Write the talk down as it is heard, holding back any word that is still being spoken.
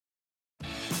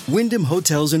Wyndham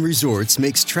Hotels and Resorts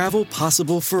makes travel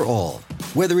possible for all.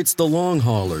 Whether it's the long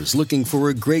haulers looking for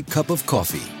a great cup of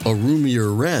coffee, a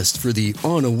roomier rest for the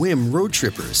on-a-whim road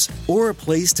trippers, or a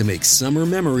place to make summer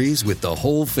memories with the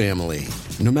whole family.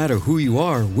 No matter who you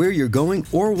are, where you're going,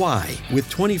 or why, with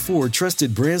 24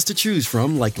 trusted brands to choose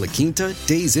from like La Quinta,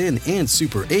 Days Inn, and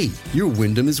Super 8, your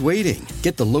Wyndham is waiting.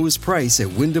 Get the lowest price at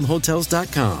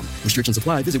WyndhamHotels.com. Restrictions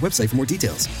apply. Visit website for more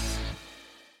details.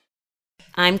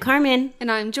 I'm Carmen. And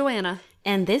I'm Joanna.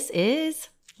 And this is...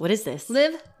 What is this?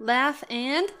 Live, laugh,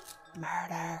 and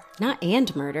murder. Not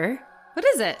and murder. What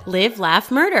is it? Live, laugh,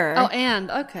 murder. Oh,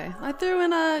 and. Okay. I threw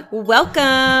in a...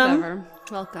 Welcome. Whatever.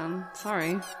 Welcome.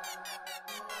 Sorry.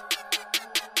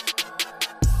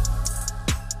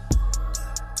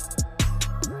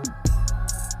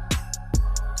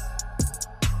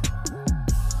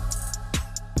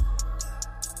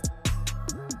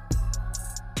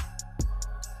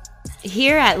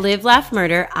 Here at Live, Laugh,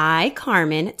 Murder, I,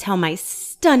 Carmen, tell my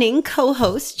stunning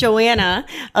co-host, Joanna,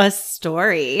 a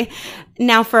story.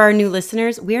 Now, for our new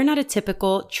listeners, we are not a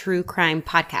typical true crime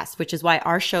podcast, which is why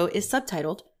our show is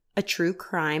subtitled A True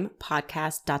Crime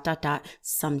Podcast, ...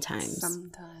 Sometimes.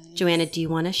 Joanna, do you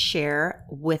want to share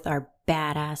with our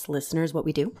badass listeners what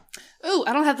we do? Ooh,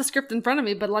 I don't have the script in front of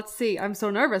me, but let's see. I'm so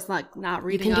nervous not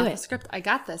reading off the script. I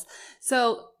got this.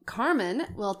 So Carmen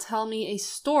will tell me a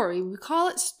story. We call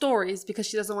it stories because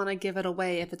she doesn't want to give it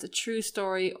away if it's a true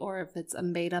story or if it's a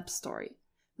made-up story.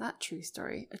 Not true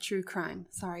story, a true crime.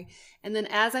 Sorry. And then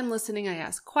as I'm listening, I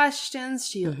ask questions.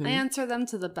 She'll answer them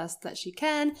to the best that she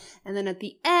can. And then at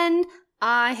the end,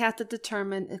 I have to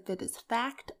determine if it is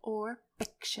fact or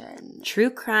fiction.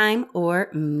 True crime or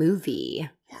movie.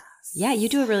 Yes. Yeah, you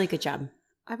do a really good job.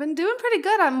 I've been doing pretty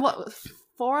good. I'm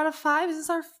 4 out of 5? Is this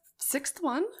our 6th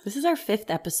one? This is our 5th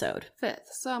episode. 5th.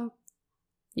 So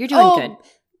you're doing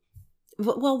good.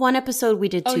 Well, one episode we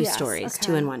did 2 stories, okay.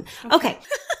 2 in 1. Okay.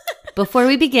 Before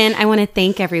we begin, I want to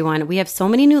thank everyone. We have so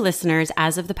many new listeners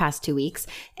as of the past 2 weeks,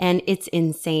 and it's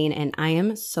insane, and I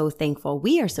am so thankful.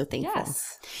 We are so thankful.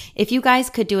 Yes. If you guys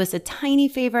could do us a tiny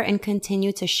favor and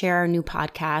continue to share our new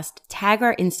podcast, tag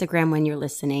our Instagram when you're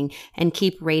listening, and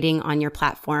keep rating on your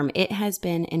platform. It has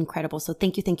been incredible. So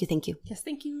thank you, thank you, thank you. Yes,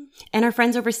 thank you. And our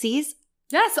friends overseas?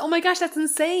 Yes. Oh my gosh, that's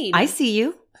insane. I see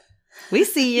you. We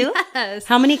see you. Yes.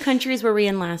 How many countries were we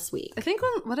in last week? I think,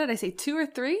 what did I say, 2 or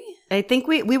 3? I think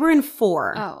we were in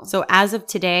 4. Oh. So as of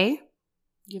today,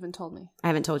 You haven't told me. I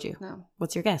haven't told you. No.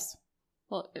 What's your guess?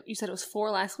 Well, you said it was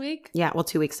 4 last week? Yeah, well,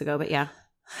 2 weeks ago, but yeah.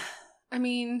 I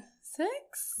mean, 6?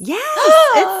 Yes,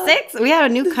 it's 6. We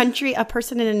have a new country, a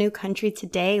person in a new country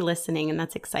today listening, and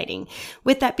that's exciting.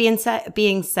 With that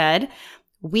being said,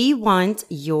 we want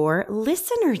your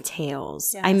listener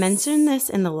tales. Yes. I mentioned this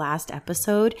in the last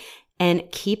episode, and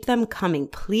keep them coming.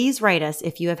 Please write us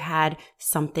if you have had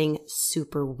something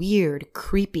super weird,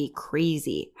 creepy,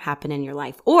 crazy happen in your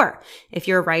life. Or if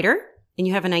you're a writer and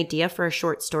you have an idea for a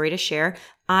short story to share,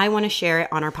 I want to share it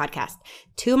on our podcast.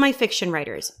 2 of my fiction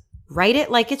writers, write it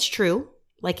like it's true,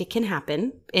 like it can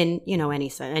happen. In,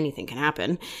 anything can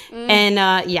happen. And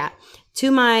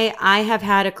I have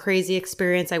had a crazy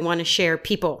experience I want to share.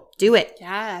 People, do it.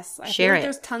 Yes. I Share feel like it.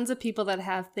 there's tons of people that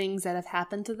have things that have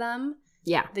happened to them.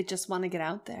 Yeah. They just want to get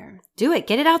out there. Do it.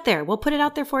 Get it out there. We'll put it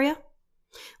out there for you.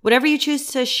 Whatever you choose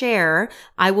to share,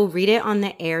 I will read it on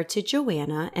the air to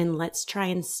Joanna, and let's try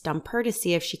and stump her to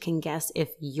see if she can guess if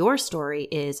your story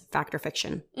is fact or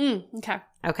fiction. Okay.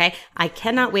 Okay. I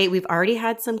cannot wait. We've already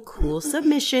had some cool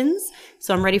submissions,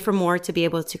 so I'm ready for more to be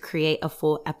able to create a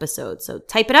full episode. So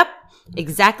type it up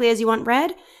exactly as you want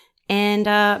read,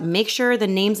 and make sure the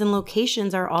names and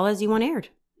locations are all as you want aired.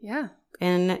 Yeah.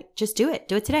 And just do it.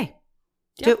 Do it today.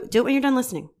 Yep. Do it when you're done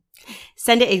listening.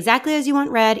 Send it exactly as you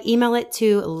want read. Email it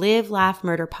to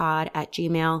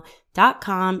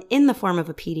livelaughmurderpod@gmail.com in the form of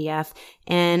a PDF.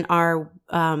 And our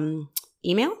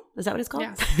email, is that what it's called?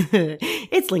 Yes.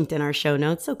 It's linked in our show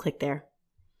notes, so click there.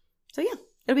 So yeah,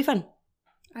 it'll be fun.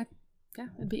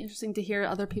 It'd be interesting to hear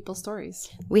other people's stories.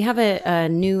 We have a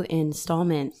new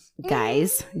installment,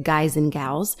 guys and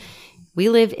gals. We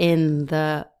live in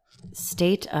the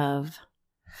state of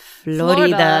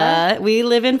Florida. We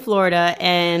live in Florida.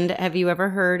 And have you ever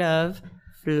heard of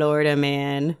Florida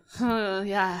Man?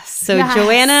 Yes. So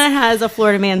Joanna has a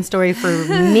Florida Man story for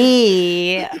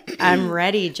me. I'm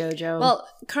ready, Jojo. Well,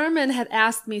 Carmen had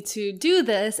asked me to do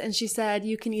this, and she said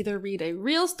you can either read a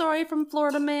real story from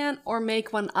Florida Man or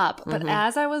make one up. But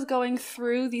as I was going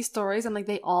through these stories, I'm like,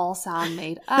 they all sound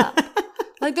made up.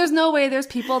 Like, there's no way there's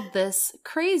people this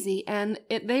crazy. And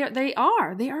they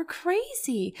are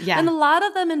crazy. Yeah. And a lot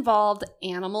of them involved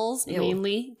animals, Ew.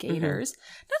 mainly gators.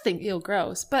 Nothing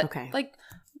gross, but Okay. like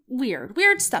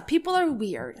weird stuff. People are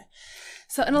weird.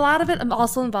 So, and a lot of it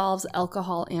also involves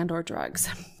alcohol and or drugs.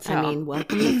 So, I mean,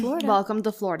 welcome to Florida. Welcome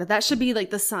to Florida. That should be like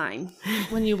the sign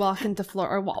when you walk into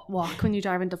Florida, or walk when you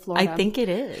drive into Florida. I think it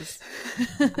is.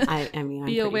 I mean, I'm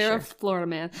be aware of Florida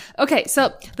man. Okay,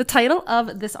 so the title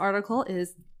of this article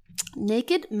is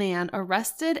Naked Man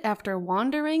Arrested After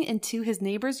Wandering into His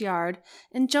Neighbor's Yard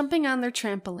and Jumping on Their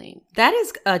Trampoline. That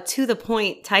is a to the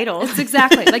point title. It's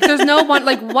exactly. Like there's no one,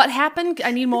 like what happened?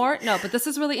 I need more. No, but this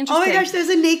is really interesting. Oh my gosh, there's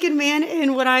a naked man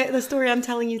in the story I'm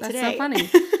telling you today. That's so funny.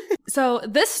 So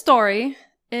this story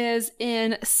is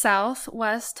in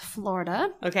Southwest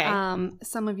Florida. Okay.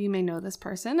 Some of you may know this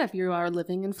person if you are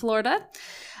living in Florida.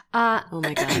 Oh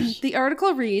my gosh. The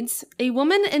article reads, a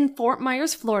woman in Fort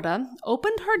Myers, Florida,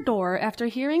 opened her door after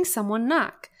hearing someone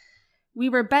knock. We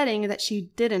were betting that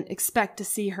she didn't expect to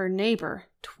see her neighbor,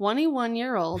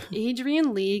 21-year-old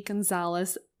Adrienne Lee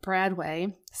Gonzalez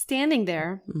Bradway, standing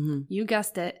there, you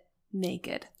guessed it,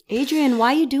 naked. Adrienne,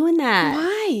 why are you doing that?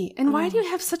 Why? And why do you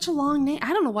have such a long name?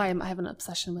 I don't know why I have an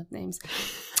obsession with names.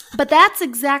 But that's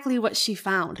exactly what she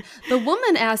found. The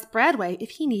woman asked Bradway if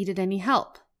he needed any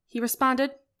help. He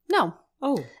responded, no.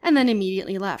 Oh. And then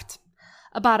immediately left.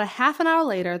 About a half an hour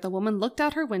later, the woman looked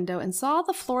out her window and saw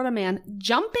the Florida man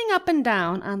jumping up and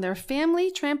down on their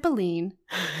family trampoline.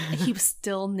 He was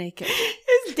still naked.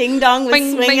 His ding dong was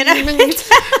Bing, swinging. bing, bing.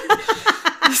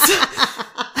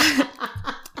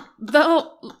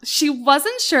 Though she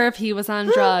wasn't sure if he was on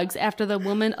drugs after the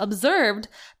woman observed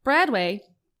Bradway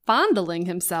fondling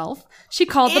himself, she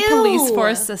called the police for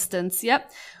assistance. Yep.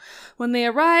 When they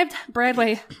arrived,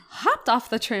 Bradway hopped off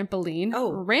the trampoline,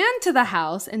 ran to the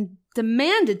house, and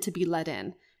demanded to be let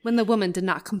in. When the woman did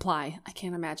not comply, I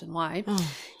can't imagine why,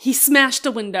 he smashed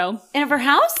a window. In her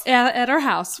house? At her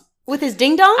house. With his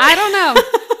ding dong? I don't know.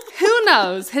 Who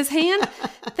knows? His hand.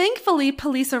 Thankfully,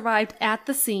 police arrived at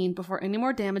the scene before any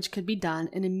more damage could be done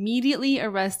and immediately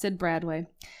arrested Bradway.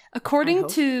 According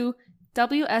to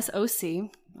WSOC,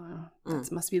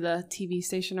 that must be the TV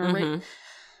station or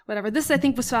whatever. This, I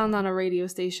think, was found on a radio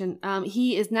station.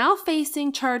 He is now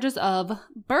facing charges of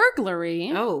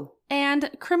burglary and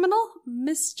criminal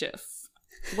mischief.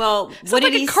 Well, what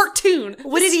did he? Cartoon.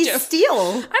 What did he steal?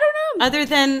 I don't know. Other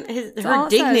than her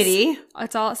dignity.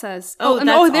 That's all it says.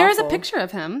 There is a picture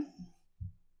of him.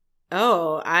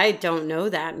 Oh, I don't know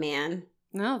that man.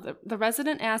 No, the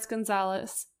resident asked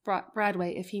Gonzalez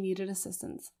Bradway if he needed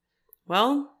assistance.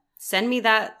 Well, send me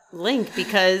that link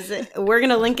because we're going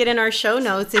to link it in our show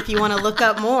notes if you want to look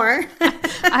up more.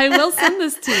 I will send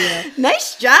this to you.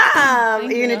 Nice job.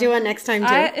 You're going to do one next time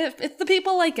too? If the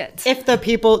people like it. Do the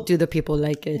people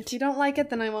like it? If you don't like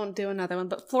it, then I won't do another one.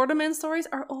 But Florida man stories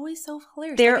are always so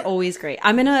hilarious. They're always great.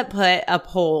 I'm going to put a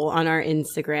poll on our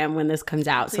Instagram when this comes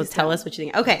out. So tell us what you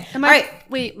think. Okay. All right.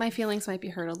 Wait, my feelings might be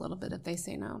hurt a little bit if they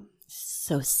say no.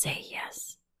 So say yes.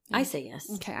 I say yes.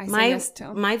 Okay, I say yes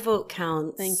too. My vote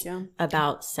counts. Thank you.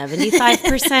 About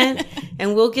 75%,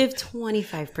 and we'll give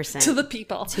 25% to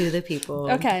the people.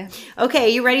 Okay. Okay,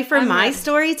 you ready for my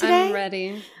story today? I'm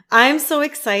ready. I'm so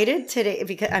excited today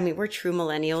because we're true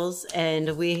millennials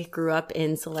and we grew up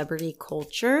in celebrity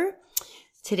culture.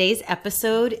 Today's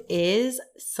episode is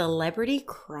celebrity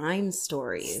crime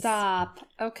stories. Stop.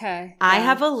 Okay. I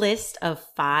have a list of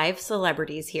 5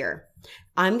 celebrities here.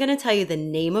 I'm going to tell you the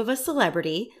name of a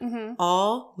celebrity,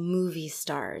 all movie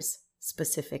stars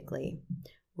specifically.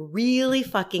 Really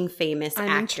fucking famous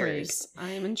actors.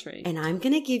 I am intrigued. And I'm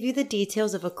going to give you the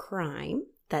details of a crime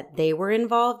that they were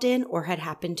involved in or had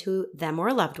happened to them or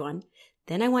a loved one.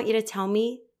 Then I want you to tell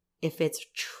me if it's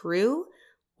true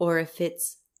or if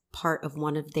it's part of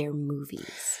one of their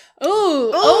movies.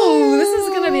 Oh, this is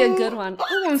going to be a good one.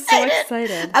 Oh, I'm so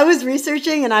excited. I was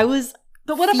researching and I was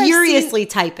furiously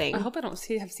typing. I hope I don't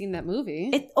have seen that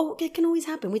movie. It can always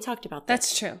happen. We talked about that.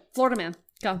 That's true. Florida man.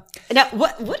 Go. Now,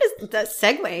 what is that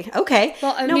segue? Okay.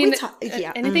 Well,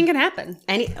 anything can happen.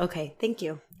 Okay. Thank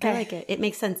you. Okay. I like it. It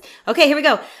makes sense. Okay, here we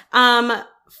go.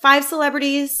 5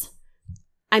 celebrities.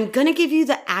 I'm going to give you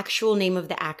the actual name of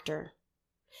the actor.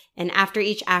 And after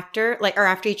each actor,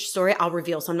 after each story, I'll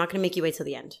reveal. So I'm not going to make you wait till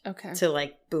the end. Okay.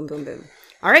 To boom, boom, boom.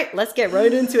 All right, let's get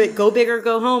right into it. Go big or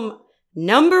go home.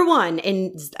 Number 1,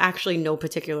 in actually no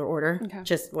particular order. Okay.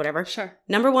 Just whatever. Sure.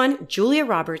 Number 1, Julia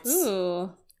Roberts.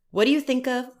 Ooh. What do you think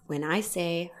of when I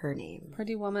say her name?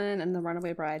 Pretty Woman and The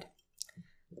Runaway Bride.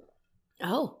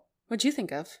 Oh. What'd you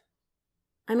think of?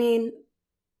 I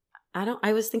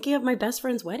was thinking of My Best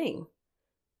Friend's Wedding.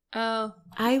 Oh.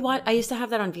 I used to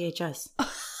have that on VHS.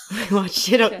 I watched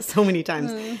it so many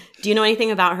times. Do you know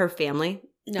anything about her family?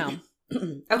 No.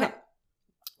 Okay.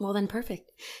 Well, then perfect.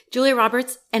 Julia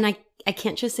Roberts, and I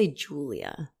can't just say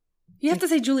Julia. You have to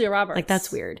say Julia Roberts. Like,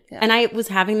 that's weird. Yeah. And I was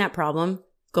having that problem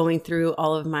going through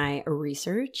all of my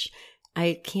research.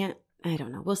 I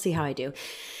don't know. We'll see how I do.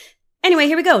 Anyway,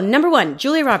 here we go. Number 1,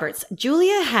 Julia Roberts.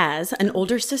 Julia has an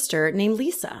older sister named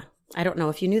Lisa. I don't know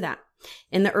if you knew that.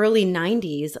 In the early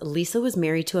 90s, Lisa was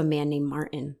married to a man named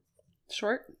Martin.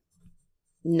 Short?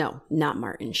 No, not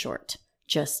Martin Short.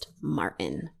 Just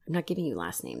Martin. I'm not giving you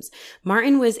last names.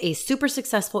 Martin was a super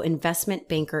successful investment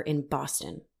banker in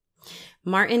Boston.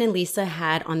 Martin and Lisa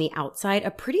had on the outside a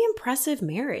pretty impressive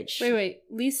marriage. Wait.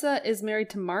 Lisa is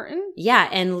married to Martin? Yeah,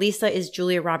 and Lisa is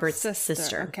Julia Roberts'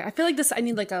 sister. Okay, I feel like I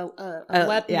need like a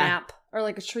web map or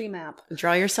like a tree map.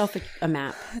 Draw yourself a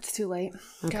map. It's too late.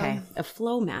 Okay, Go. a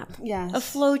flow map. Yes. A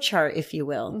flow chart, if you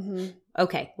will. Mm-hmm.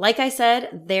 Okay, like I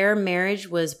said, their marriage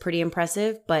was pretty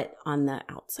impressive, but on the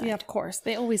outside. Yeah, of course.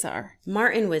 They always are.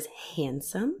 Martin was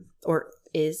handsome, or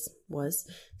was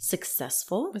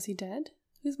successful. Was he dead?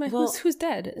 Who's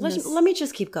dead? Let me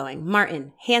just keep going.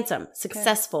 Martin, handsome,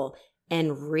 successful,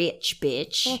 and rich,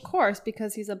 bitch. Well, of course,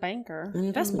 because he's a banker. An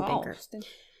investment banker.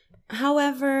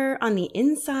 However, on the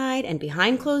inside and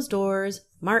behind closed doors,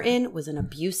 Martin was an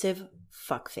abusive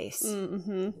fuckface.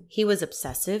 Mm-hmm. He was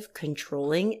obsessive,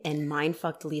 controlling, and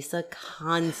mind-fucked Lisa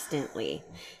constantly.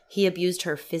 He abused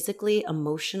her physically,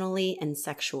 emotionally, and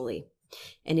sexually.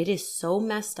 And it is so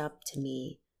messed up to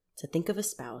me to think of a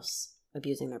spouse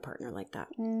abusing their partner like that.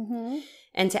 Mm-hmm.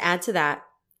 And to add to that,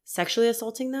 sexually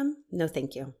assaulting them? No,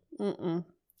 thank you. Mm-mm.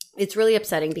 It's really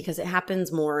upsetting because it happens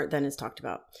more than is talked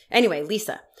about. Anyway,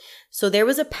 Lisa. So there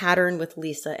was a pattern with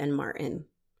Lisa and Martin.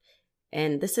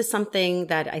 And this is something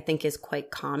that I think is quite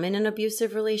common in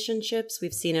abusive relationships.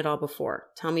 We've seen it all before.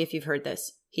 Tell me if you've heard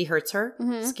this. He hurts her,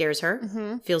 scares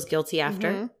her, feels guilty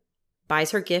after,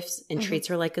 buys her gifts, and treats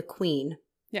her like a queen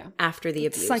after the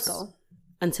abuse. Cycle.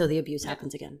 Until the abuse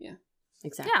happens again. Yeah.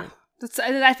 Exactly.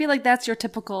 Yeah. I feel like that's your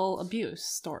typical abuse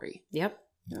story. Yep.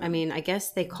 Yeah. I mean, I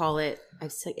guess they call it,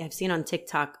 I've seen on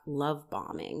TikTok, love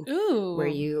bombing. Ooh. Where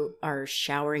you are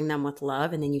showering them with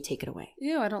love and then you take it away.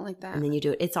 Ew, I don't like that. And then you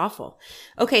do it. It's awful.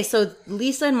 Okay, so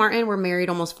Lisa and Martin were married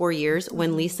almost 4 years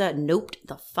when Lisa noped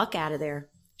the fuck out of there.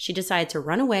 She decided to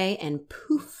run away and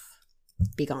poof,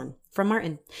 be gone from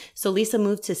Martin. So Lisa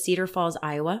moved to Cedar Falls,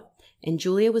 Iowa. And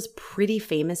Julia was pretty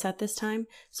famous at this time,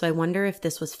 so I wonder if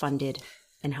this was funded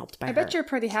and helped by her. I bet you're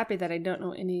pretty happy that I don't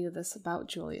know any of this about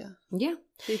Julia. Yeah.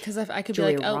 Because I could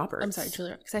Julia be like, Roberts. I'm sorry,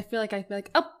 Julia. Because I feel like I'd be like,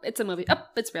 oh, it's a movie. Oh,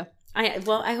 it's real. I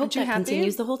hope that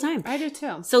continues the whole time. I do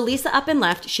too. So Lisa up and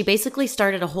left. She basically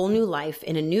started a whole new life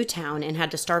in a new town and had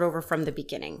to start over from the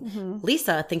beginning. Mm-hmm.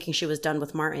 Lisa, thinking she was done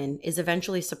with Martin, is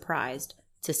eventually surprised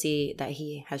to see that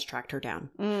he has tracked her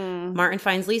down. Martin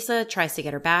finds Lisa, tries to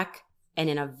get her back. And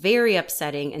in a very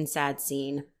upsetting and sad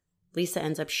scene, Lisa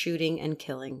ends up shooting and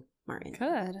killing Martin.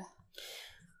 Good.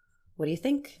 What do you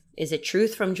think? Is it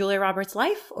truth from Julia Roberts'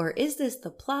 life, or is this the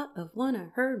plot of one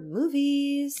of her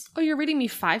movies? Oh, you're reading me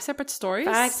 5 separate stories?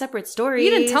 5 separate stories.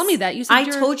 You didn't tell me that. I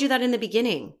told you that in the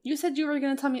beginning. You said you were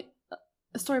going to tell me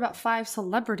a story about 5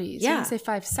 celebrities. Yeah. You didn't say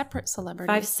 5 separate celebrities.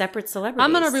 5 separate celebrities.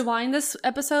 I'm going to rewind this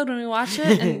episode when we watch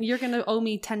it, and you're going to owe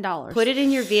me $10. Put it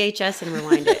in your VHS and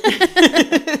rewind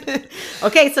it.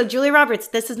 Okay, so Julia Roberts,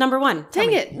 this is number 1.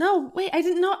 Dang it. No, wait, I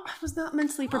didn't know. I was not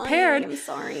mentally prepared. I'm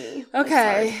sorry.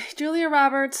 Okay. Julia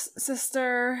Roberts,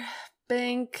 sister,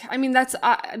 bank. I mean,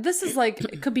 this is like,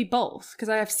 it could be both, because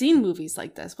I have seen movies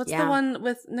like this. What's the one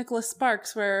with Nicholas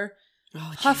Sparks where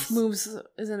Huff moves,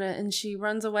 isn't it? And she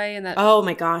runs away, and that oh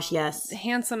my gosh, yes,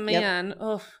 handsome man.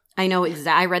 Oh, I know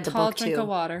exactly. I read the book too. Drink of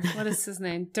water. What is his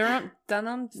name?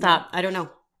 Dunham? Stop. I don't know.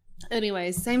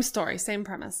 Anyways, same story, same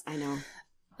premise. I know.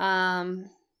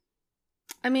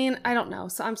 I mean, I don't know.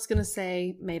 So I'm just gonna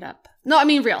say made up. No, I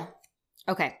mean real.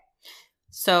 Okay.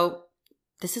 So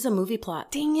this is a movie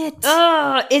plot. Dang it.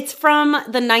 It's from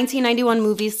the 1991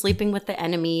 movie Sleeping with the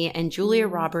Enemy, and Julia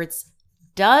Roberts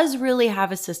does really have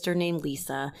a sister named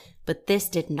Lisa, but this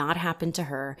did not happen to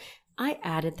her. I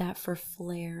added that for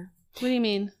flair. What do you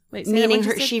mean? Wait, meaning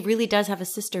she really does have a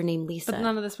sister named Lisa. But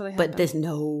none of this really happened. But this,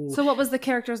 no. So what was the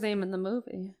character's name in the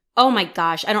movie? Oh my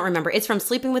gosh, I don't remember. It's from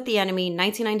Sleeping with the Enemy,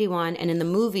 1991, and in the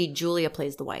movie, Julia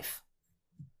plays the wife.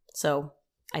 So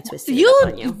I twisted it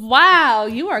up on you. Wow,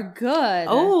 you are good.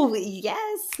 Oh,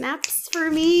 yes. Snaps for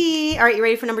me. All right, you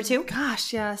ready for number 2?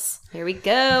 Gosh, yes. Here we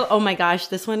go. Oh my gosh,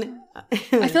 this one. I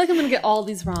feel like I'm going to get all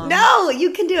these wrong. No,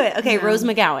 you can do it. Okay, yeah. Rose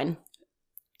McGowan.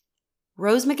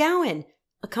 Rose McGowan.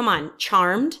 Come on.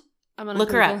 Charmed. I'm going to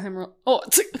look her up.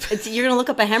 You're going to look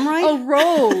up a hemorrhoid? Oh,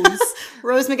 Rose.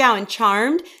 Rose McGowan.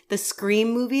 Charmed. The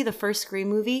Scream movie, the first Scream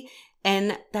movie.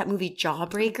 And that movie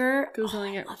Jawbreaker.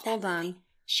 Googling it. Hold on.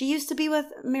 She used to be with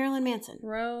Marilyn Manson.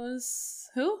 Rose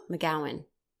who? McGowan.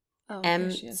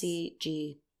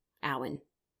 MCG Owen.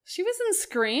 She was in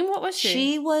Scream? What was she?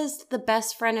 She was the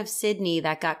best friend of Sydney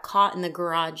that got caught in the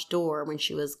garage door when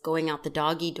she was going out the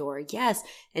doggy door. Yes.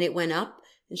 And it went up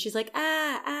and she's like,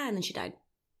 and then she died.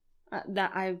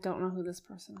 That I don't know who this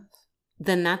person is.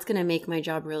 Then that's going to make my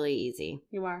job really easy.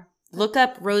 You are. Look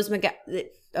up Rose McGowan.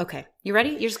 Okay. You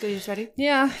ready? You're just ready?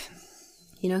 Yeah.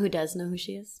 You know who does know who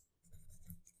she is?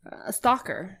 A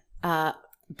stalker.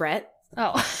 Brett.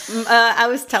 Oh. I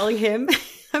was telling him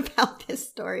about this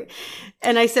story.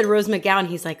 And I said Rose McGowan.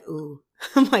 He's like, ooh.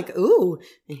 I'm like, ooh.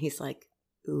 And he's like,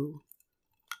 ooh.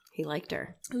 He liked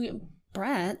her.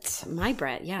 Brett. My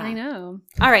Brett, yeah. I know.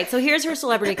 All right, so here's her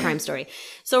celebrity crime story.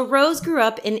 So Rose grew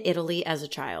up in Italy as a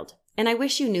child. And I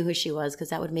wish you knew who she was because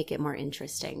that would make it more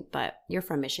interesting. But you're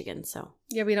from Michigan, so.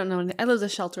 Yeah, we don't know. I lived a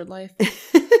sheltered life.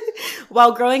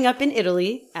 While growing up in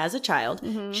Italy as a child,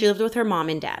 she lived with her mom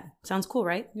and dad. Sounds cool,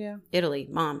 right? Yeah. Italy,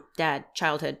 mom, dad,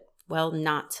 childhood. Well,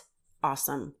 not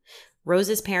awesome.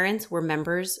 Rose's parents were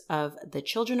members of the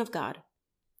Children of God.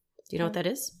 Do you know what that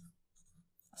is?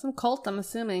 Some cult, I'm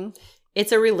assuming.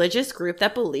 It's a religious group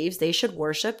that believes they should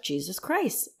worship Jesus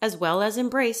Christ, as well as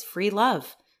embrace free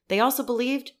love. They also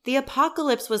believed the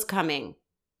apocalypse was coming.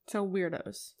 So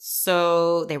weirdos.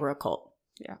 So they were a cult.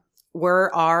 Yeah.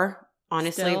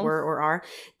 Honestly,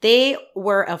 they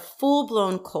were a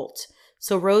full-blown cult.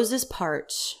 So Rose's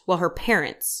her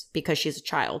parents, because she's a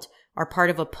child, are part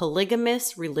of a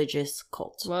polygamous religious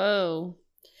cult. Whoa.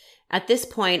 At this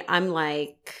point, I'm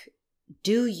like,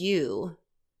 do you,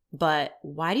 but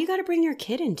why do you got to bring your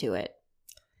kid into it?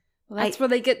 Well, that's where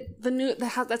they get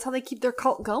that's how they keep their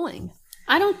cult going.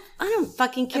 I don't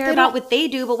fucking care about what they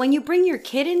do, but when you bring your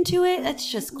kid into it, that's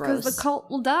just gross. Because the cult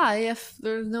will die if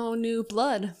there's no new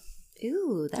blood.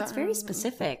 Ooh, that's very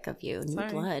specific of you. New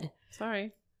blood.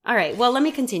 Sorry. All right, well, let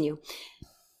me continue.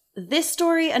 This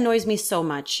story annoys me so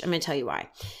much. I'm going to tell you why.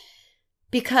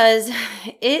 Because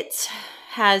it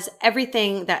has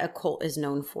everything that a cult is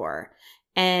known for.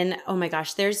 And oh my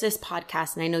gosh, there's this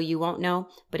podcast, and I know you won't know,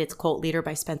 but it's Cult Leader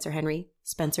by Spencer Henry.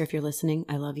 Spencer, if you're listening,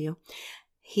 I love you.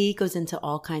 He goes into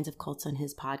all kinds of cults on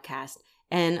his podcast.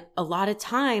 And a lot of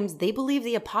times they believe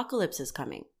the apocalypse is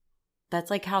coming.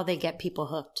 That's like how they get people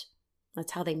hooked.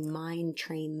 That's how they mind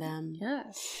train them.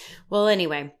 Yes. Well,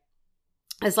 anyway,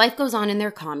 as life goes on in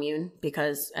their commune,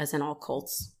 because as in all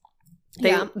cults,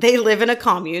 they live in a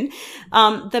commune,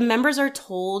 the members are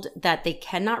told that they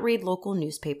cannot read local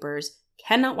newspapers,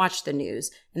 cannot watch the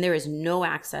news, and there is no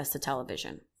access to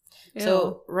television. Ew.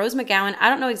 So Rose McGowan, I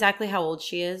don't know exactly how old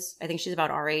she is. I think she's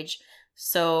about our age.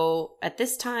 So at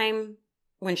this time,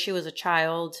 when she was a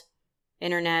child,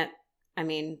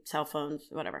 cell phones,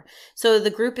 whatever. So the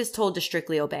group is told to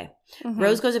strictly obey. Mm-hmm.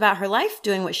 Rose goes about her life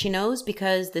doing what she knows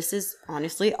because this is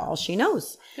honestly all she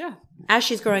knows. Yeah. As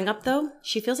she's growing up, though,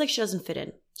 she feels like she doesn't fit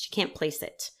in. She can't place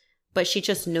it. But she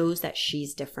just knows that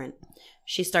she's different.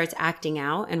 She starts acting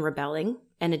out and rebelling.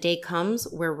 And a day comes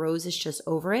where Rose is just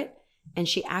over it. And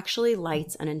she actually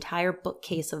lights an entire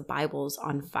bookcase of Bibles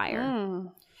on fire.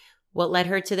 Mm. What led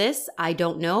her to this? I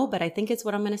don't know, but I think it's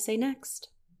what I'm going to say next.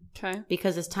 Okay.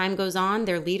 Because as time goes on,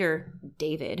 their leader,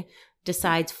 David,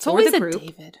 decides for the group.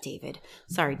 David.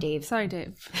 Sorry, Dave.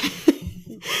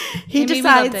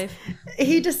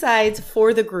 He decides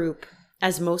for the group,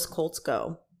 as most cults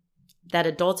go, that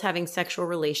adults having sexual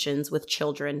relations with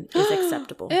children is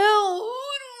acceptable. Ew,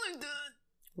 I don't like that.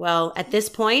 Well, at this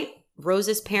point,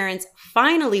 Rose's parents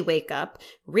finally wake up,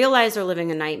 realize they're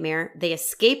living a nightmare. They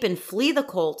escape and flee the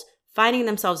cult, finding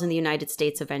themselves in the United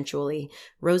States eventually.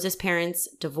 Rose's parents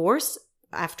divorce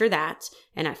after that,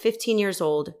 and at 15 years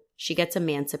old, she gets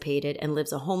emancipated and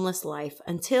lives a homeless life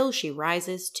until she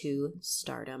rises to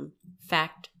stardom.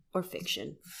 Fact or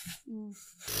fiction?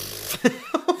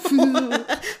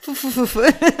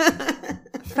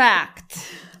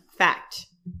 Fact.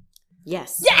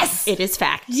 Yes. Yes! It is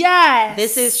fact. Yes!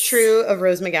 This is true of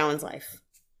Rose McGowan's life.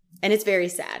 And it's very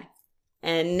sad.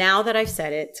 And now that I've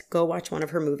said it, go watch one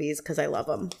of her movies because I love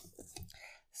them.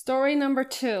 Story number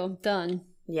 2. Done.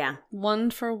 Yeah. One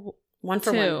for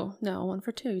two. No, 1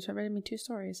 for 2. You tried writing me 2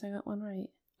 stories. I got 1 right.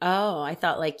 Oh, I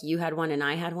thought like you had 1 and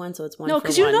I had 1, so it's 1 for 1. No,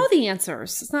 because you know the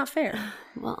answers. It's not fair.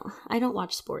 Well, I don't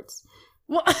watch sports.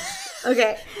 What?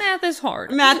 Okay. Math is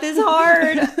hard.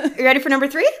 You ready for number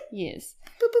 3? Yes.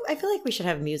 Boop, boop. I feel like we should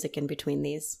have music in between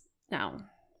these. No.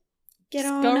 Get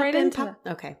on go up right and into pop.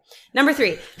 Okay. Number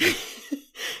 3.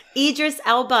 Idris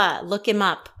Elba. Look him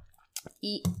up.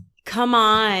 Come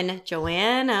on,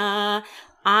 Joanna.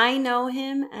 I know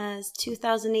him as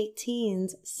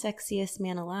 2018's Sexiest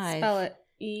Man Alive. Spell it.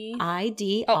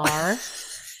 E-I-D-R. Oh.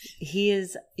 He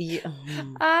is...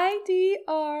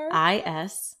 I-D-R.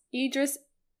 I-S. Idris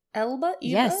Elba?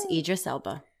 Yes, Idris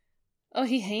Elba. Oh,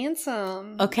 he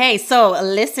handsome. Okay, so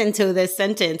listen to this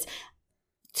sentence.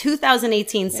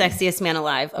 2018 sexiest man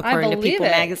alive, according to People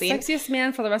magazine. Sexiest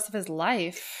man for the rest of his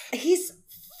life. He's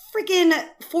freaking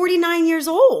 49 years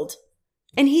old.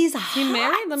 And he's hot. He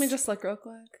married? Let me just look real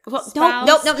quick. Well, no.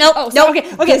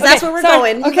 Oh, okay, that's where we're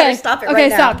going. You better stop it right now.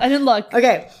 Okay, stop. I didn't look.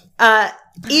 Okay.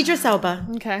 Idris Elba.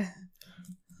 Okay.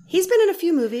 He's been in a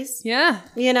few movies. Yeah.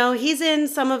 You know, he's in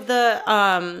some of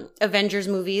the Avengers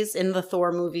movies, in the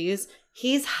Thor movies.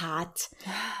 He's hot.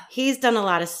 He's done a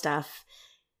lot of stuff.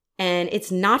 And it's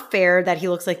not fair that he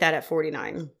looks like that at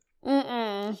 49.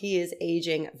 Mm-mm. He is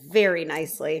aging very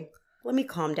nicely. Let me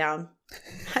calm down.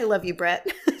 I love you, Brett.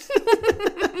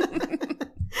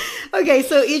 Okay,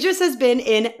 so Idris has been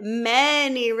in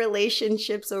many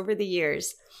relationships over the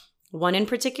years. One in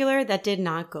particular that did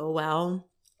not go well.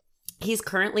 He's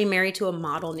currently married to a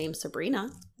model named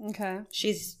Sabrina. Okay.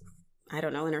 She's, I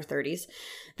don't know, in her 30s.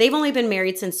 They've only been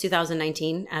married since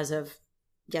 2019, as of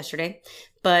yesterday.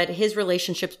 But his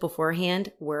relationships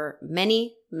beforehand were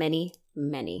many, many,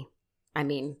 many. I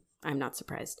mean, I'm not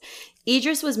surprised.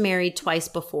 Idris was married twice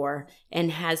before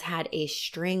and has had a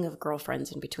string of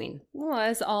girlfriends in between. Well,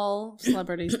 as all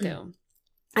celebrities do.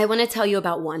 I want to tell you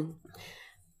about one.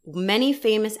 Many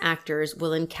famous actors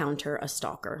will encounter a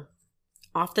stalker.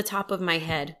 Off the top of my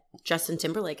head, Justin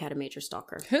Timberlake had a major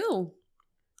stalker. Who?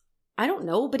 I don't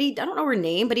know, but I don't know her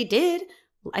name, but he did.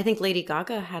 I think Lady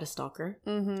Gaga had a stalker.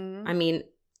 Mm-hmm. I mean,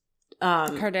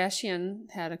 Kardashian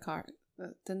had a car.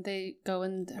 Didn't they go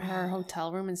in her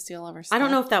hotel room and steal all her stuff? I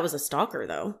don't know if that was a stalker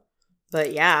though,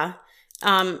 but yeah.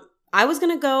 I was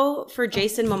gonna go for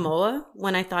Jason Momoa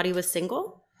when I thought he was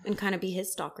single and kind of be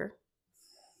his stalker.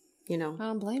 You know, I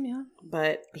don't blame you.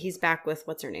 But he's back with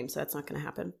what's her name, so that's not gonna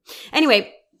happen.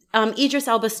 Anyway, Idris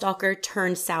Elba's stalker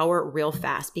turned sour real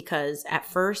fast because at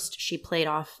first she played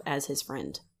off as his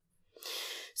friend.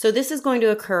 So this is going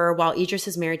to occur while Idris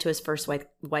is married to his first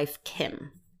wife,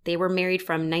 Kim. They were married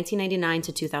from 1999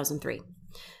 to 2003.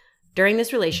 During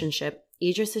this relationship,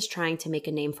 Idris is trying to make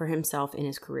a name for himself in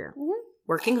his career. Mm-hmm.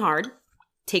 Working hard,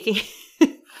 taking...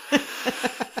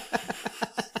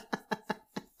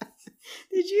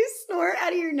 Did you snort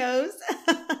out of your nose?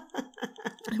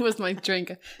 It was my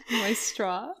drink, my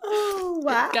straw. Oh,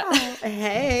 wow.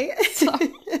 Hey.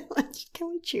 Can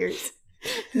we cheers?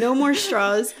 No more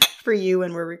straws for you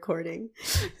when we're recording.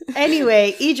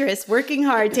 Anyway, Idris, working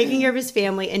hard, taking care of his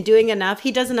family, and doing enough.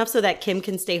 He does enough so that Kim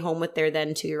can stay home with their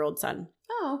then 2-year-old son.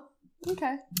 Oh,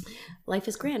 okay. Life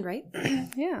is grand, right?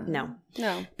 Yeah. No.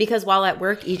 Because while at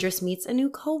work, Idris meets a new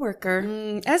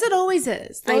coworker. As it always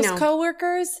is. Those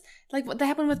coworkers, like what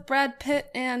happened with Brad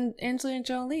Pitt and Angelina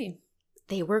Jolie.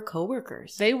 They were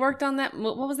coworkers. They worked on that.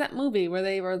 What was that movie where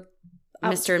they were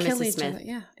Mr. and Mrs. Smith?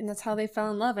 Yeah, and that's how they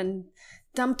fell in love and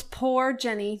dumped poor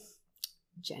Jenny.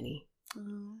 Jenny.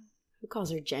 Who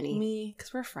calls her Jenny? Me,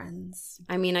 because we're friends.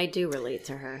 I mean, I do relate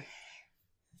to her.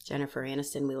 Jennifer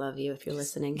Aniston, we love you if you're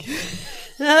listening.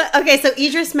 Okay, so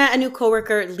Idris met a new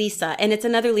coworker, Lisa. And it's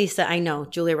another Lisa, I know.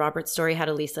 Julia Roberts' story had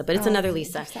a Lisa, but it's another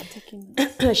Lisa.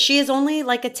 She is only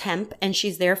like a temp, and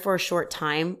she's there for a short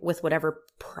time with whatever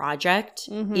project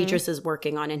Idris is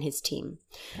working on in his team.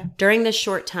 Okay. During this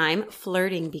short time,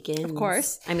 flirting begins. Of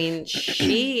course. I mean,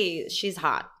 she's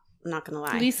hot. I'm not going to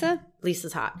lie.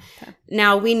 Lisa's hot. Okay.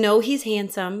 Now, we know he's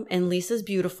handsome and Lisa's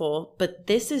beautiful, but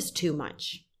this is too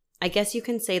much. I guess you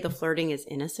can say the flirting is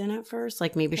innocent at first.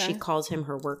 Like maybe she calls him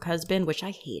her work husband, which I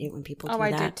hate it when people do that. Oh,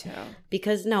 I do too.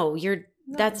 Because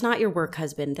that's not your work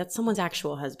husband. That's someone's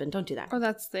actual husband. Don't do that. Or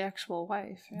that's the actual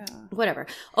wife. Yeah. Whatever.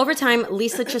 Over time,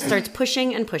 Lisa just starts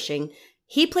pushing and pushing.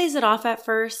 He plays it off at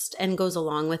first and goes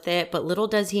along with it. But little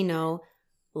does he know,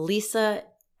 Lisa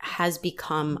has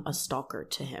become a stalker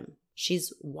to him.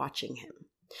 She's watching him.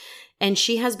 And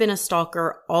she has been a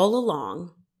stalker all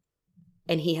along.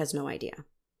 And he has no idea.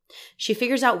 She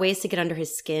figures out ways to get under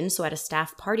his skin, so at a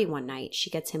staff party one night, she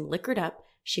gets him liquored up,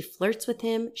 she flirts with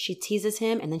him, she teases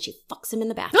him, and then she fucks him in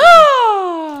the bathroom.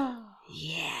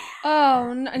 Yeah. Oh,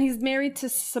 and he's married to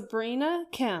Sabrina?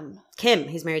 Kim,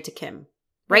 he's married to Kim.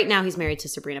 Right now he's married to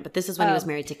Sabrina, but this is when he was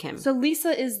married to Kim. So Lisa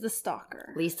is the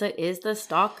stalker. Lisa is the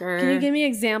stalker. Can you give me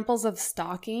examples of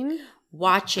stalking?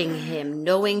 Watching him,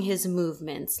 knowing his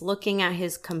movements, looking at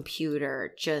his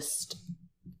computer, just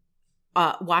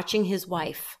watching his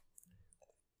wife.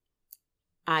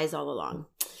 Eyes all along.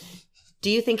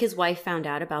 Do you think his wife found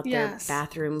out about their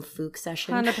bathroom fook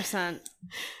session? 100%.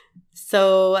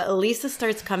 So Lisa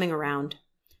starts coming around.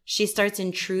 She starts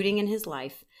intruding in his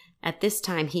life. At this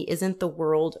time, he isn't the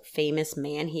world famous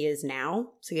man he is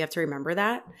now. So you have to remember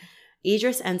that.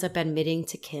 Idris ends up admitting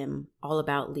to Kim all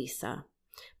about Lisa.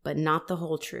 but not the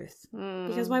whole truth.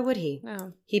 Because why would he?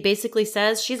 No. He basically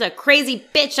says she's a crazy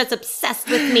bitch that's obsessed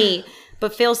with me,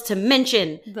 but fails to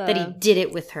mention that he did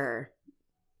it with her.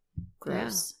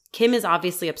 Gross. Yeah. Kim is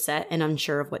obviously upset and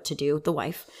unsure of what to do, the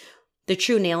wife. The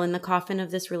true nail in the coffin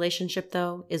of this relationship,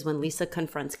 though, is when Lisa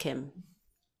confronts Kim.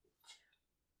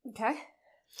 Okay.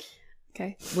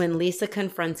 When Lisa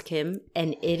confronts Kim,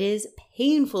 and it is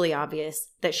painfully obvious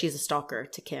that she's a stalker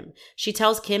to Kim. She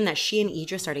tells Kim that she and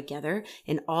Idris are together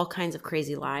in all kinds of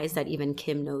crazy lies that even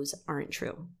Kim knows aren't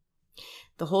true.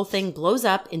 The whole thing blows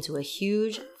up into a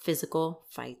huge physical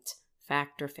fight.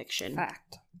 Fact or fiction?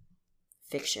 Fact.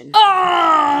 Fiction.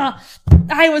 Oh!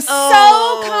 I was so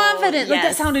confident. Yes. Like,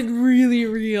 that sounded really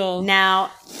real.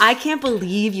 Now, I can't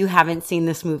believe you haven't seen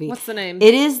this movie. What's the name?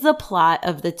 It is the plot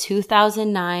of the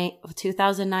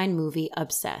 2009 movie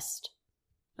Obsessed.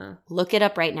 Look it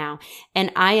up right now.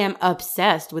 And I am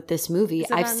obsessed with this movie.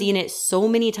 I've seen it so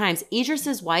many times.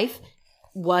 Idris's wife,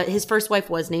 his first wife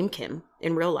was named Kim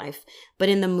in real life. But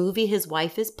in the movie, his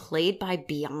wife is played by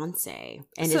Beyonce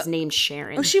and is named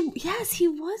Sharon. Oh, yes, he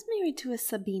was married to a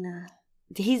Sabina.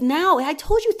 He's now, I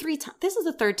told you 3 times. This is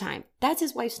the 3rd time. That's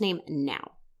his wife's name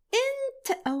now.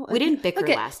 We didn't bicker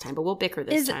last time, but we'll bicker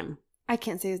this time. I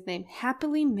can't say his name.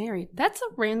 Happily married. That's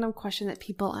a random question that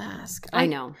people ask. I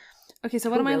know. Okay, so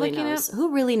what am I looking at?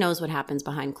 Who really knows what happens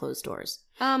behind closed doors?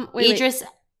 Idris,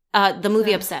 the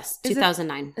movie Obsessed,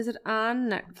 2009. Is it on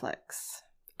Netflix?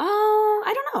 Oh,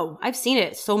 I don't know. I've seen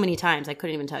it so many times. I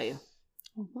couldn't even tell you.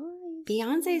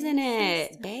 Beyonce's in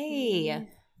it. Bae.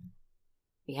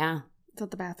 Yeah. Is that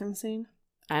the bathroom scene?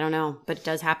 I don't know, but it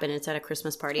does happen. It's at a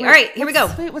Christmas party. All right, here we go.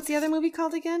 Wait, what's the other movie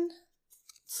called again?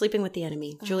 Sleeping with the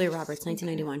Enemy. Julia Roberts,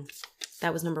 1991.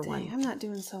 That was number 1. I'm not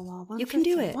doing so well. You can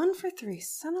do it. 1 for 3.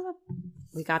 Son of a...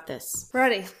 We got this.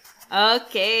 Ready.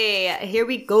 Okay, here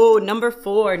we go. Number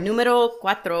 4. Numero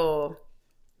 4.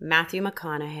 Matthew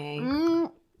McConaughey.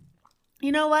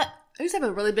 You know what? I used to have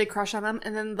a really big crush on him,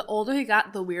 and then the older he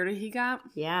got, the weirder he got.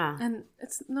 Yeah. And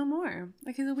it's no more.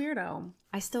 Like, he's a weirdo.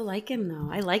 I still like him, though.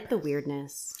 I like the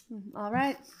weirdness. All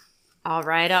right. All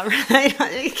right.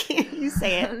 You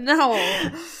say it. No.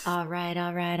 All right.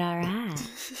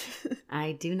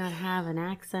 I do not have an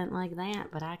accent like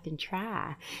that, but I can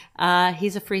try.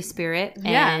 He's a free spirit,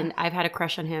 and I've had a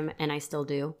crush on him, and I still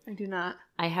do. I do not.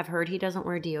 I have heard he doesn't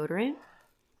wear deodorant.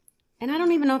 And I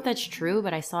don't even know if that's true,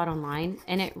 but I saw it online,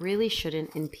 and it really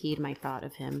shouldn't impede my thought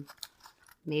of him.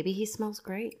 Maybe he smells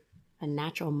great. A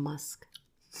natural musk.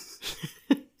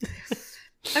 I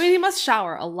mean, he must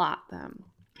shower a lot, then.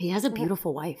 He has a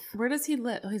beautiful wife. Where does he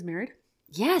live? Oh, he's married?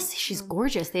 Yes, she's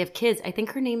gorgeous. They have kids. I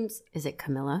think her name's, is it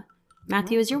Camilla?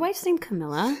 Matthew, is your wife's name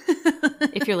Camilla?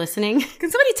 If you're listening. Can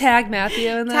somebody tag Matthew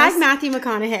in this? Tag Matthew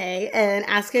McConaughey and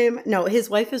ask him. No, his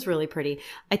wife is really pretty.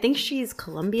 I think she's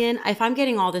Colombian. If I'm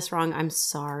getting all this wrong, I'm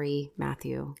sorry,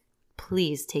 Matthew.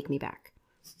 Please take me back.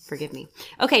 Forgive me.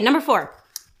 Okay, number 4.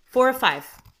 4 of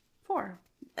 5. 4.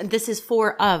 This is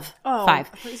 4 of 5. I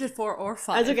thought you said 4 or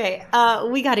 5. That's okay.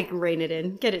 We got to rein it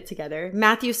in. Get it together.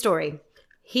 Matthew's story.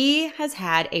 He has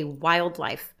had a wild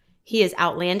life. He is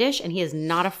outlandish, and he is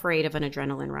not afraid of an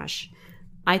adrenaline rush.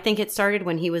 I think it started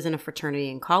when he was in a fraternity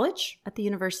in college at the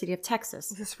University of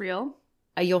Texas. Is this real?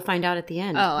 You'll find out at the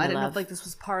end. Oh, I didn't know if this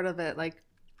was part of it.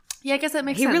 Yeah, I guess that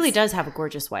makes sense. He really does have a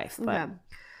gorgeous wife, but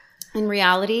in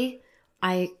reality,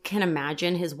 I can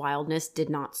imagine his wildness did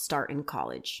not start in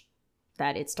college.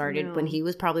 That it started when he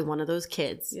was probably one of those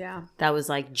kids. Yeah. That was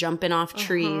like jumping off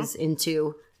trees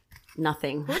into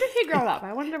nothing. Where did he grow up?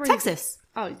 I wonder where Texas.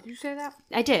 Oh, did you say that?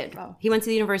 I did. Oh. He went to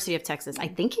the University of Texas. I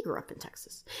think he grew up in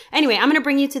Texas. Anyway, I'm going to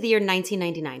bring you to the year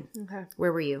 1999. Okay.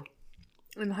 Where were you?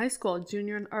 In high school,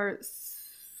 junior or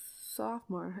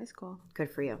sophomore in high school. Good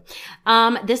for you.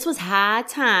 This was high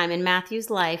time in Matthew's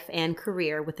life and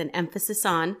career with an emphasis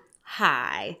on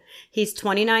high. He's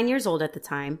 29 years old at the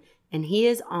time, and he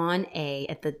is on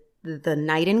at the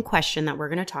night in question that we're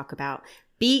going to talk about,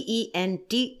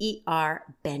 Bender,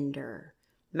 Bender.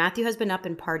 Matthew has been up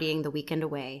and partying the weekend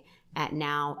away at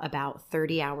now about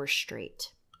 30 hours straight.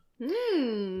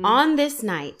 On this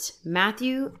night,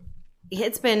 Matthew,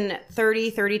 it's been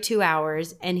 32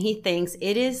 hours, and he thinks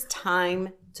it is time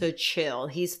to chill.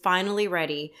 He's finally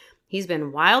ready. He's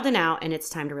been wilding out, and it's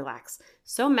time to relax.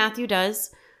 So Matthew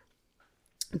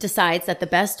decides that the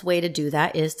best way to do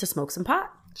that is to smoke some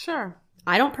pot. Sure.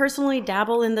 I don't personally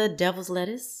dabble in the devil's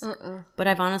lettuce, but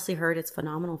I've honestly heard it's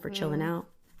phenomenal for chilling out.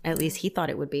 At least he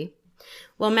thought it would be.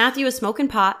 Well, Matthew is smoking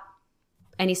pot,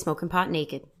 and he's smoking pot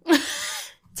naked.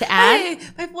 To add, hey,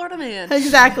 my Florida man.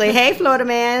 Exactly. Hey, Florida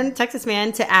man, Texas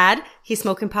man. To add, he's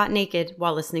smoking pot naked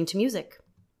while listening to music.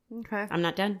 Okay. I'm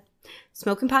not done.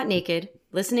 Smoking pot naked,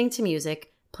 listening to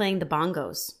music, playing the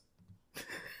bongos.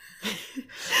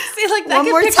 See, like, I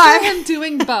can picture him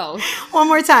doing both. One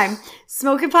more time.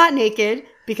 Smoking pot naked,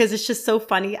 because it's just so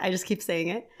funny. I just keep saying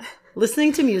it.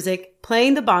 Listening to music,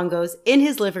 playing the bongos in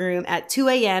his living room at 2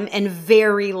 a.m. and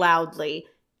very loudly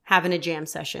having a jam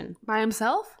session. By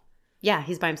himself? Yeah,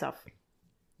 he's by himself.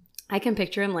 I can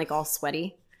picture him like all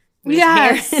sweaty.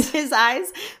 Yes. His hair in his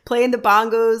eyes, playing the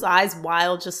bongos, eyes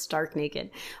wild, just stark naked.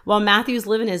 While Matthew's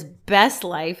living his best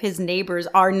life, his neighbors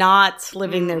are not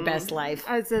living their best life.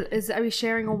 Are we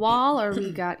sharing a wall or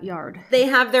we got yard? They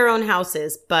have their own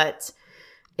houses, but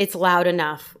it's loud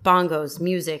enough. Bongos,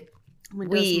 music,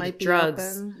 weed,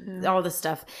 drugs, all the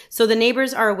stuff. So the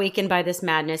neighbors are awakened by this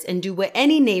madness and do what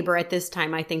any neighbor at this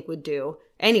time I think would do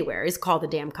anywhere, is call the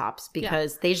damn cops,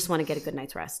 because they just want to get a good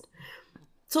night's rest.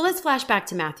 So let's flash back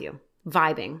to Matthew,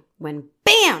 vibing, when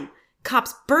bam!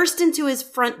 Cops burst into his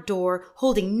front door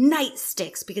holding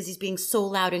nightsticks because he's being so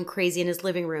loud and crazy in his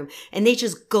living room. And they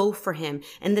just go for him.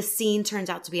 And the scene turns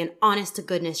out to be an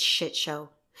honest-to-goodness shit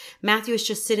show. Matthew is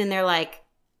just sitting there like,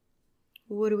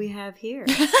 what do we have here?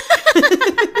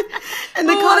 And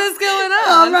the what is going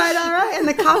on? All right. And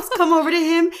the cops come over to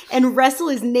him and wrestle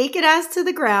his naked ass to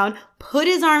the ground, put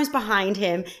his arms behind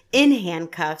him in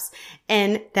handcuffs.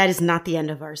 And that is not the end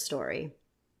of our story,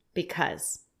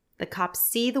 because the cops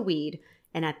see the weed.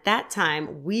 And at that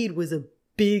time, weed was a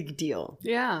big deal.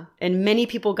 Yeah. And many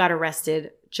people got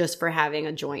arrested just for having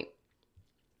a joint.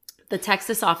 The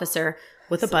Texas officer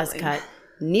with a buzz cut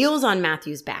kneels on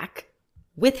Matthew's back,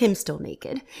 with him still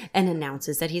naked, and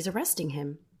announces that he's arresting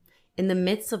him. In the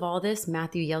midst of all this,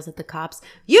 Matthew yells at the cops,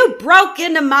 "You broke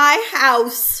into my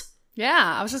house!"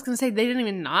 Yeah, I was just going to say, they didn't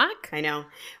even knock? I know.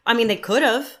 I mean, they could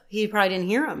have. He probably didn't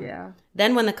hear him. Yeah.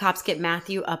 Then when the cops get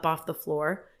Matthew up off the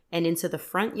floor and into the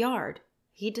front yard,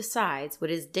 he decides, with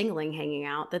his dingling hanging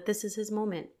out, that this is his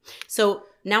moment. So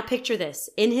now picture this.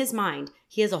 In his mind,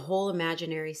 he has a whole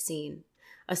imaginary scene.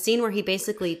 A scene where he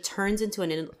basically turns into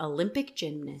an Olympic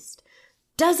gymnast,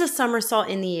 does a somersault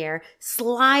in the air,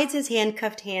 slides his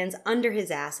handcuffed hands under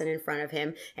his ass and in front of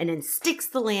him, and then sticks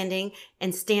the landing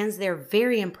and stands there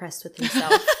very impressed with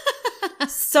himself.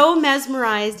 So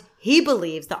mesmerized, he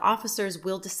believes the officers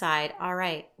will decide, all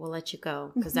right, we'll let you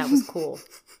go, because that was cool.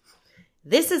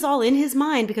 This is all in his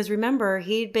mind, because remember,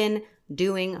 he'd been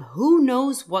doing who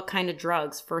knows what kind of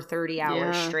drugs for 30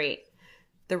 hours straight.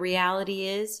 The reality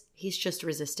is, he's just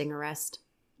resisting arrest.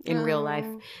 In real life.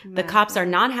 The cops are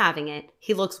not having it.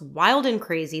 He looks wild and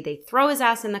crazy. They throw his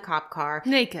ass in the cop car.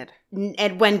 Naked.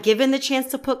 And when given the chance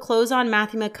to put clothes on,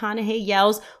 Matthew McConaughey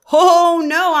yells, "Oh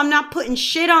no, I'm not putting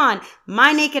shit on.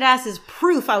 My naked ass is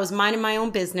proof I was minding my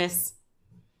own business."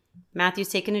 Matthew's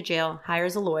taken to jail,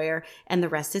 hires a lawyer, and the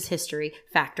rest is history,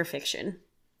 fact or fiction.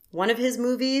 One of his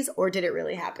movies, or did it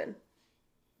really happen?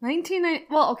 1990.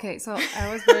 Well, okay, so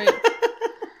I was very... I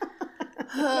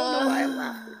don't know why I'm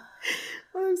laughing.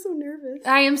 Oh, I'm so nervous.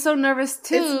 I am so nervous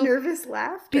too. It's nervous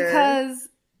laughter. Because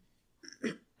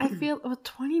I feel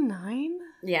 29?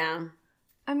 Yeah.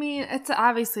 I mean, it's a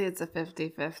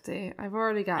 50-50. I've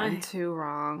already gotten two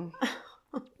wrong.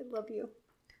 I love you.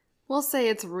 We'll say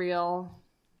it's real.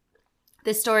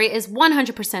 This story is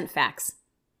 100% facts.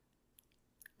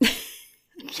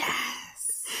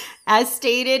 Yes. As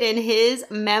stated in his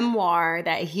memoir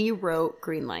that he wrote,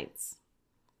 Green Lights.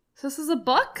 So this is a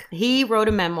book? He wrote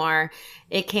a memoir.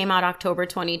 It came out October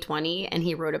 2020, and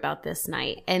he wrote about this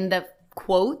night. And the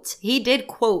quote, he did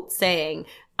quote saying,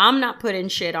 "I'm not putting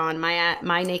shit on.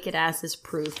 My naked ass is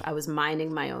proof I was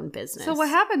minding my own business." So what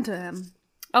happened to him?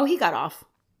 Oh, he got off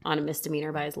on a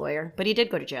misdemeanor by his lawyer, but he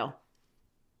did go to jail.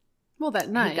 Well,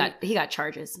 that night. He got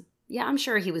charges. Yeah, I'm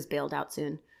sure he was bailed out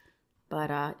soon.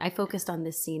 But I focused on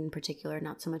this scene in particular,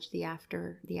 not so much the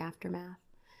aftermath.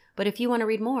 But if you want to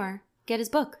read more, get his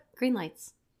book, Green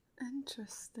Lights.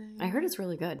 Interesting. I heard it's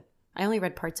really good. I only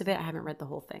read parts of it. I haven't read the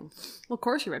whole thing. Well, of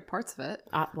course you read parts of it.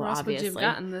 Well, Where else obviously. would you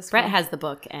have gotten this Brett from? has the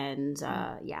book, and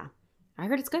yeah. I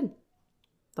heard it's good.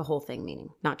 The whole thing, meaning.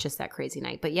 Not just that crazy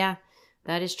night. But yeah,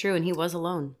 that is true. And he was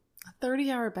alone. A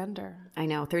 30-hour bender. I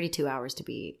know. 32 hours to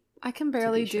be... I can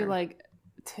barely sure. do like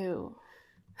 2.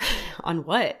 On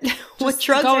what? What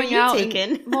drugs are you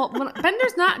taking?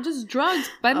 Bender's not just drugs.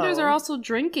 Benders are also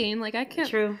drinking. Like, I can't.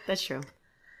 True. That's true.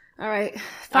 All right.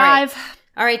 5.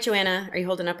 All right, Joanna. Are you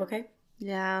holding up okay?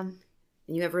 Yeah. And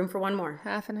you have room for one more.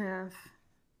 Half and half.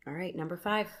 All right. Number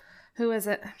 5. Who is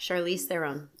it? Charlize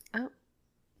Theron. Oh.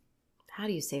 How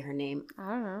do you say her name? I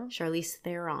don't know. Charlize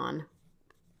Theron.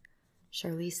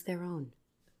 Charlize Theron.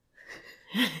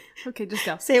 Okay, just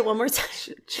go. Say it one more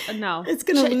time. No. It's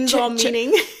going to lose all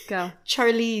meaning. Go.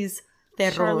 Charlize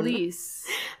Theron. Charlize.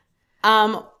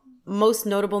 Most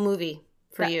notable movie.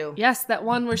 for you. Yes, that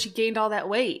one where she gained all that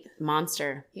weight.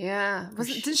 Monster. Yeah.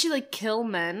 Didn't she like kill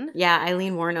men? Yeah,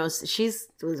 Eileen Wuornos.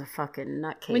 Was a fucking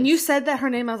nutcase. When you said that her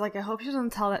name, I was like, I hope she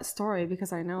doesn't tell that story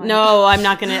because I know it. No, I'm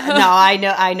not gonna. No,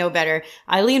 I know better.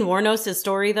 Eileen Wuornos'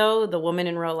 story, though, the woman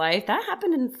in real life, that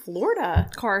happened in Florida.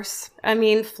 Of course. I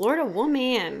mean, Florida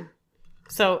woman.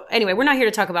 So anyway, we're not here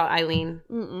to talk about Eileen.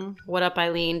 What up,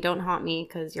 Eileen? Don't haunt me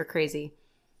because you're crazy.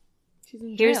 She's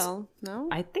in jail. No?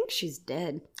 I think she's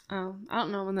dead. Oh, I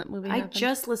don't know when that movie happened. I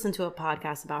just listened to a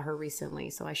podcast about her recently,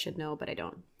 so I should know, but I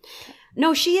don't.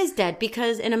 No, she is dead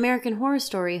because in American Horror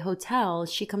Story Hotel,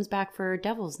 she comes back for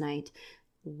Devil's Night.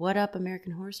 What up,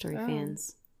 American Horror Story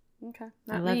fans? Okay.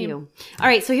 I love you. All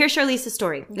right, so here's Charlize's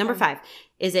story. Okay. Number 5.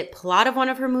 Is it plot of one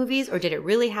of her movies, or did it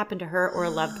really happen to her or a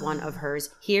loved one of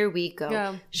hers? Here we go.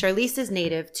 Yeah. Charlize is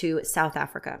native to South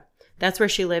Africa. That's where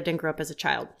she lived and grew up as a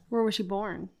child. Where was she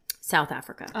born? South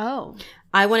Africa. Oh.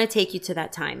 I want to take you to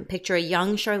that time. Picture a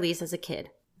young Charlize as a kid.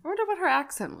 I wonder what her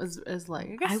accent is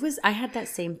like. I had that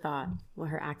same thought, what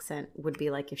her accent would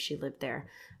be like if she lived there.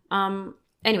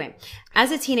 Anyway, as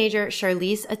a teenager,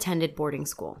 Charlize attended boarding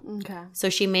school. Okay.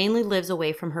 So she mainly lives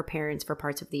away from her parents for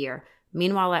parts of the year.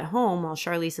 Meanwhile, at home, while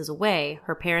Charlize is away,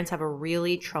 her parents have a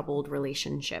really troubled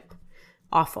relationship.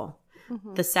 Awful.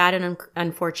 Mm-hmm. The sad and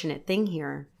unfortunate thing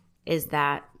here is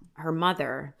that her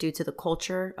mother, due to the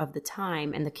culture of the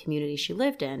time and the community she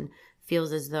lived in,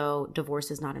 feels as though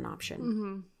divorce is not an option.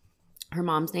 Mm-hmm. Her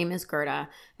mom's name is Gerda,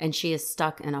 and she is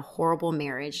stuck in a horrible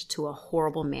marriage to a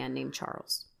horrible man named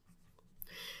Charles.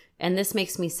 And this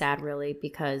makes me sad, really,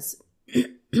 because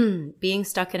being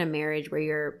stuck in a marriage where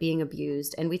you're being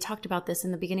abused, and we talked about this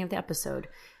in the beginning of the episode,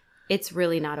 it's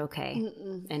really not okay.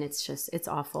 Mm-mm. And it's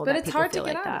awful but that it's people hard feel to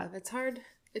get like out that. of. It's hard.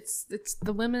 It's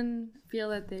the women feel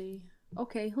that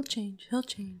okay, he'll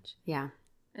change. Yeah.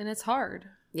 And it's hard.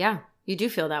 Yeah, you do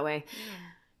feel that way.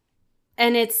 Yeah.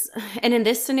 And in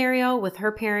this scenario with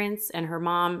her parents and her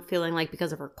mom feeling like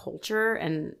because of her culture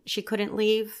and she couldn't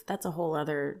leave, that's a whole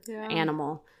other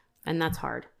animal. And that's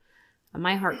hard.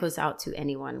 My heart goes out to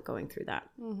anyone going through that.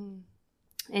 Mm-hmm.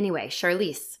 Anyway,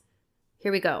 Charlize.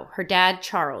 Here we go. Her dad,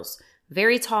 Charles,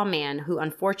 very tall man who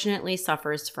unfortunately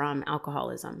suffers from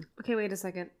alcoholism. Okay, wait a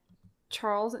second.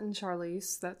 Charles and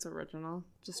Charlize, that's original.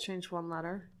 Just change one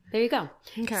letter. There you go.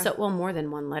 Okay. So, well, more than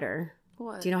one letter.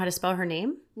 What? Do you know how to spell her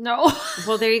name? No.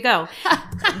 Well, there you go.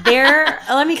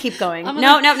 Let me keep going.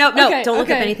 No. Okay, don't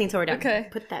look up anything till we're done. Okay.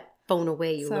 Put that phone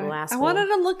away, you little asshole. I wanted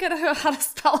to look at how to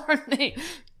spell her name.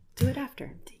 Do it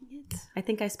after. Dang it. I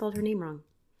think I spelled her name wrong.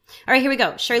 All right, here we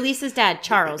go. Charlize's dad,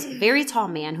 Charles, very tall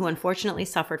man who unfortunately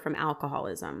suffered from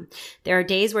alcoholism. There are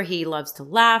days where he loves to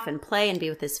laugh and play and be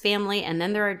with his family, and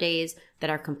then there are days that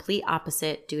are complete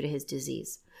opposite due to his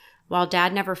disease. While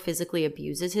dad never physically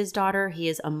abuses his daughter, he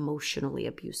is emotionally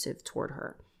abusive toward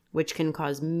her, which can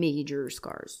cause major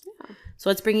scars. Yeah. So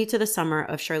let's bring you to the summer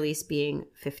of Charlize being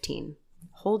 15.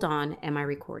 Hold on, am I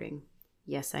recording?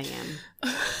 Yes, I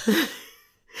am.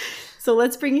 So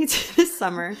let's bring you to the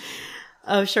summer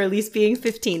of Charlize being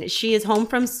 15. She is home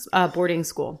from boarding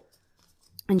school.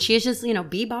 And she is just,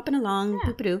 bebopping along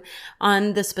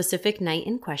on the specific night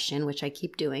in question, which I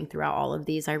keep doing throughout all of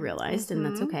these, I realized, and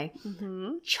that's okay.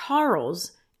 Mm-hmm.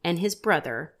 Charles and his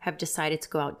brother have decided to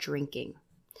go out drinking.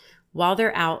 While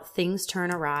they're out, things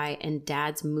turn awry and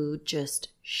dad's mood just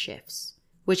shifts,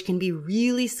 which can be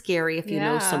really scary if you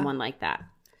know someone like that.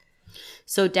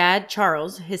 So dad,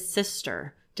 Charles, his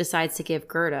sister, decides to give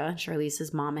Gerda,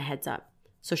 Charlize's mom, a heads up.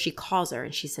 So she calls her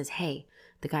and she says, hey,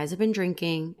 the guys have been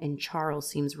drinking and Charles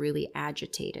seems really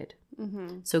agitated.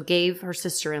 Mm-hmm. So gave her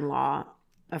sister-in-law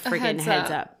a friggin' heads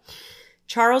up.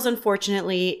 Charles,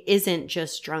 unfortunately, isn't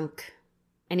just drunk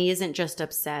and he isn't just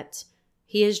upset.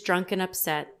 He is drunk and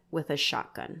upset with a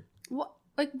shotgun.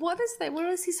 What is that? What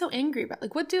is he so angry about?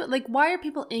 Why are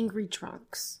people angry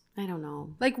drunks? I don't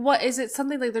know. What is it?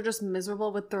 Something like they're just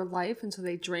miserable with their life and so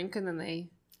they drink and then they...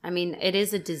 I mean, it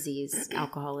is a disease,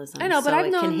 alcoholism. I know, but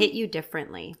it can hit you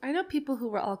differently. I know people who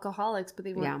were alcoholics, but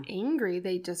they weren't angry.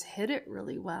 They just hid it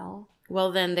really well.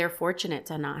 Well, then they're fortunate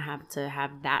to not have to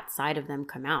have that side of them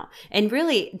come out. And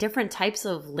really, different types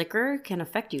of liquor can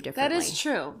affect you differently. That is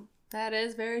true. That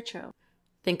is very true.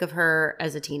 Think of her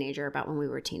as a teenager, about when we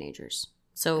were teenagers.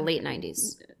 So late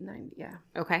 90s. 90, yeah.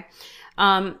 Okay.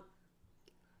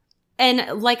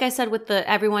 And like I said,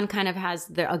 everyone kind of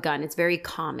has a gun. It's very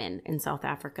common in South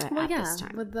Africa at this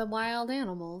time. With the wild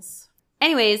animals.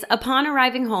 Anyways, upon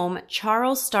arriving home,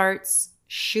 Charles starts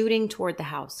shooting toward the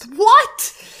house.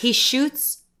 What? He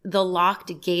shoots the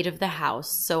locked gate of the house.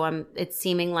 So it's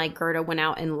seeming like Gerda went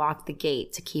out and locked the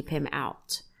gate to keep him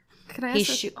out. Can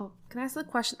I ask the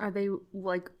question? Are they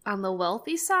like on the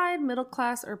wealthy side, middle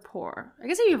class, or poor? I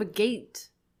guess if you have a gate.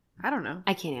 I don't know.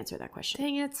 I can't answer that question.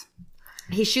 Dang it.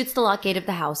 He shoots the lock gate of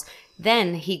the house.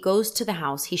 Then he goes to the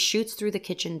house. He shoots through the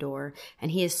kitchen door,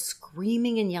 and he is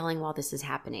screaming and yelling while this is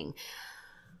happening.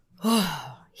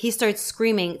 He starts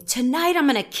screaming, "Tonight I'm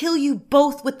going to kill you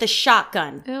both with the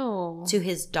shotgun." Ew. To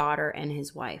his daughter and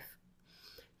his wife.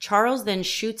 Charles then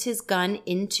shoots his gun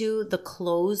into the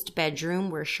closed bedroom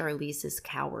where Charlize is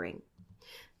cowering.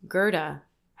 Gerda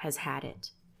has had it.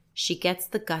 She gets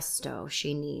the gusto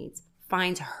she needs,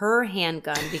 finds her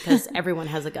handgun because everyone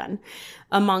has a gun.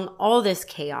 Among all this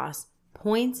chaos,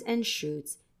 points and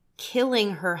shoots,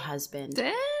 killing her husband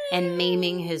and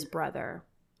maiming his brother.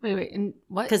 Wait, and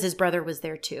what? Because his brother was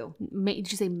there too.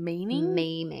 Did you say maiming?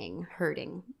 Maiming,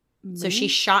 hurting. So she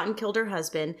shot and killed her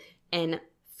husband and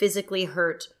physically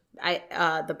hurt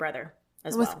the brother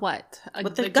as well. With what?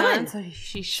 With the gun. So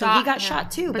he got shot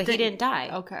too, but he didn't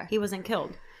die. Okay. He wasn't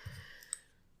killed.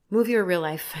 Movie or real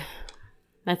life?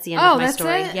 That's the end of my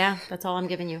story. It? Yeah, that's all I'm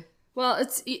giving you. Well,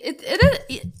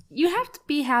 you have to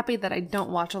be happy that I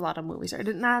don't watch a lot of movies. I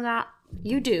did not.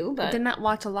 You do, but I did not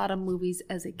watch a lot of movies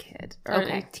as a kid or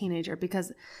a teenager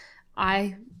because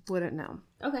I wouldn't know.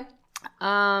 Okay.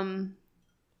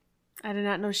 I did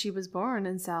not know she was born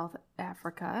in South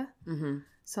Africa. Mm-hmm.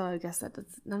 So I guess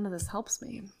none of this helps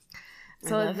me.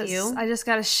 So I love you. I just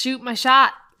got to shoot my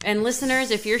shot. And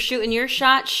listeners, if you're shooting your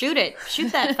shot, shoot it.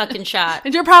 Shoot that fucking shot.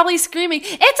 And you're probably screaming,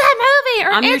 "It's a movie!"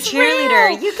 Or I'm "It's your cheerleader.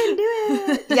 Real. You can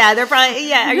do it." Yeah, they're probably,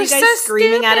 yeah. Are you guys so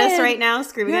screaming stupid. at us right now?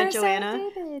 Screaming You're at Joanna? So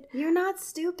stupid. You're not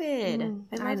stupid.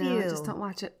 I love you. Just don't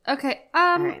watch it. Okay.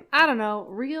 Right. I don't know.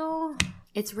 Real?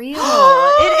 It's real.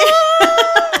 It is.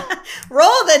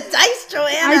 Roll the dice,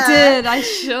 Joanna. I did. I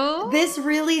should. This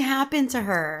really happened to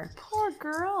her. Poor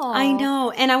girl. I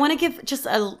know. And I want to give just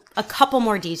a couple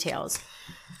more details.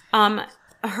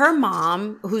 Her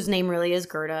mom, whose name really is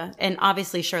Gerda, and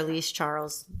obviously Charlize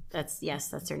Charles, that's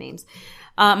her names.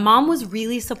 Mom was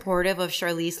really supportive of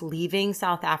Charlize leaving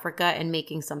South Africa and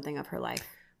making something of her life.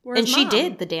 Where's she Mom?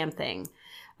 did the damn thing.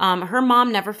 Her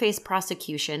mom never faced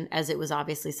prosecution, as it was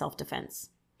obviously self-defense.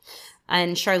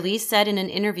 And Charlize said in an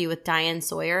interview with Diane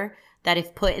Sawyer that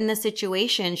if put in the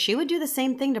situation, she would do the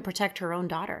same thing to protect her own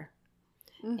daughter.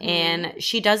 Mm-hmm. And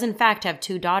she does, in fact, have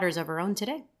 2 daughters of her own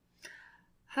today.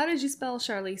 How did you spell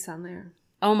Charlize on there?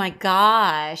 Oh my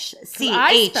gosh.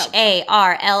 CHARLIZE?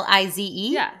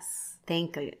 Yes.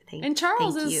 Thank you. And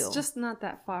Charles is just not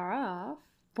that far off.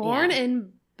 Born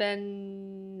in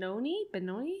Benoni,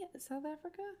 South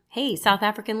Africa? Hey, South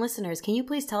African listeners, can you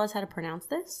please tell us how to pronounce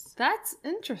this? That's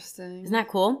interesting. Isn't that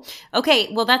cool?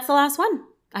 Okay, well, that's the last one.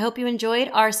 I hope you enjoyed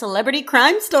our celebrity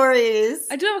crime stories.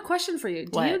 I do have a question for you.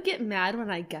 What? Do you get mad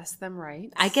when I guess them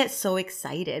right? I get so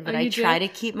excited, but I try to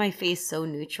keep my face so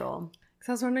neutral. Because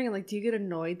I was wondering, like, do you get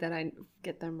annoyed that I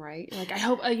get them right? Like,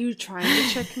 are you trying to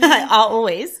trick me? I'm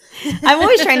always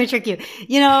trying to trick you.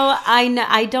 You know,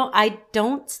 I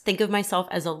don't think of myself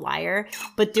as a liar,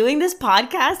 but doing this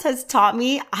podcast has taught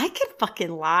me I can fucking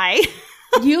lie.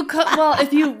 You could, well, I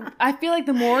feel like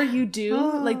the more you do,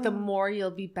 like, the more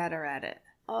you'll be better at it.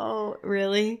 Oh,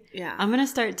 really? Yeah. I'm going to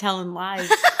start telling lies.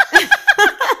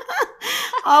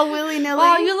 All willy-nilly.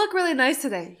 Oh, you look really nice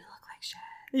today.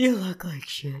 You look like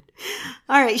shit.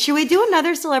 All right. Should we do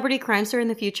another celebrity crime story in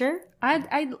the future?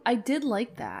 I did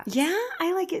like that. Yeah,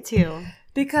 I like it too.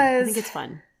 Because I think it's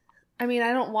fun. I mean,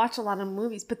 I don't watch a lot of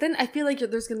movies, but then I feel like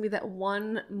there's going to be that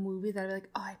one movie that I'd be like,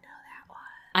 oh, I know that one.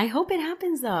 I hope it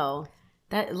happens though.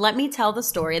 Let me tell the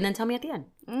story and then tell me at the end.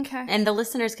 Okay. And the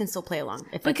listeners can still play along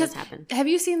if that does happen. Have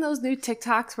you seen those new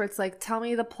TikToks where it's like, tell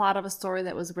me the plot of a story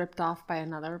that was ripped off by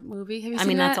another movie? Have you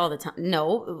seen that? That's all the time.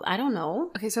 No, I don't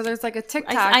know. Okay, so there's like a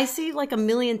TikTok. I see like a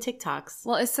million TikToks.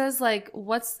 Well, it says like,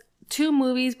 what's 2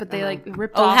 movies, but they like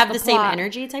ripped off have the same plot.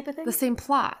 energy type of thing? The same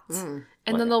plots.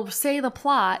 And then they'll say the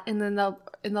plot, and then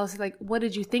they'll say like, what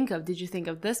did you think of? Did you think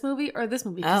of this movie or this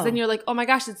movie? Because then you're like, oh my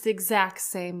gosh, it's the exact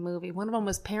same movie. One of them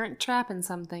was Parent Trap and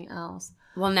something else.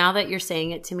 Well, now that you're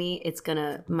saying it to me,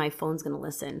 my phone's gonna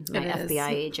listen. My FBI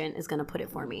agent is gonna put it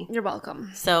for me. You're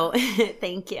welcome. So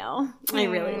thank you. I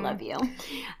really love you.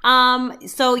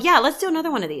 So yeah, let's do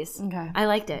another one of these. Okay. I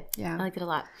liked it. Yeah. I liked it a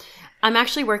lot. I'm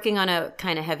actually working on a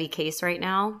kind of heavy case right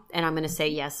now, and I'm going to say,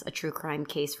 yes, a true crime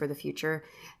case for the future.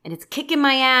 And it's kicking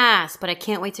my ass, but I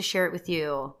can't wait to share it with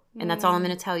you. And that's all I'm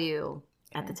going to tell you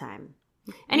at the time.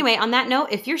 Anyway, on that note,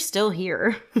 if you're still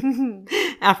here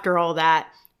after all that,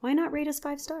 why not rate us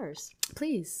 5 stars?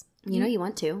 Please. You know you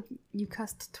want to. You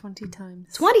cussed 20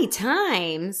 times. 20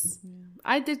 times?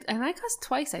 I did, and I cussed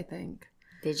twice, I think.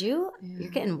 Did you? Yeah.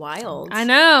 You're getting wild. I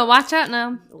know. Watch out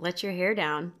now. Let your hair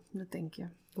down. No, thank you.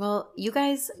 Well, you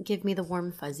guys give me the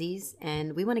warm fuzzies,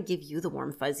 and we want to give you the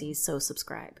warm fuzzies, so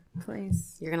subscribe.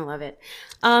 Please. You're going to love it.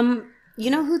 You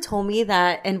know who told me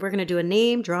that, and we're going to do a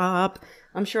name drop.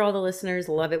 I'm sure all the listeners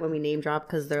love it when we name drop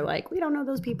because they're like, we don't know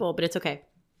those people, but it's okay.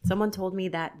 Someone told me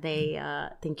that they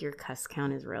think your cuss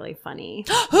count is really funny.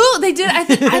 Who? They did?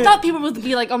 I thought people would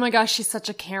be like, oh my gosh, she's such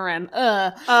a Karen.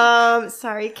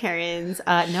 Sorry, Karens.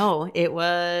 No, it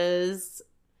was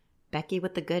Becky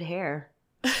with the good hair.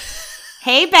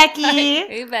 Hey, Becky.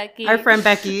 Hey, Becky. Our friend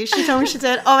Becky. She told me, she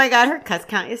said, oh my God, her cuss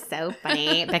count is so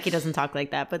funny. Becky doesn't talk like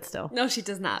that, but still. No, she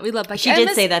does not. We love Becky. She did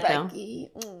say that,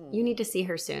 Becky. Though. You need to see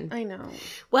her soon. I know.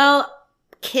 Well,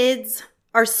 kids,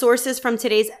 our sources from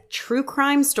today's true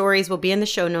crime stories will be in the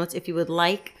show notes if you would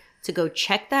like to go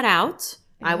check that out.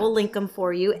 Yeah. I will link them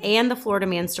for you, and the Florida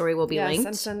Man story will be linked.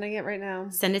 I'm sending it right now.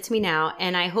 Send it to me now,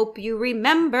 and I hope you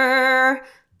remember...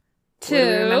 live,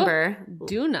 laugh.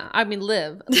 Do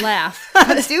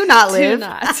not live.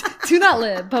 Do not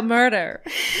live, but murder.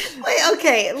 Wait,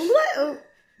 okay.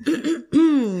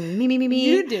 Me.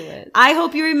 You do it. I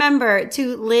hope you remember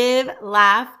to live,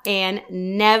 laugh, and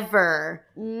never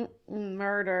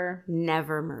murder.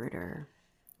 Never murder.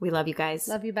 We love you guys.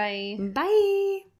 Love you. Bye. Bye.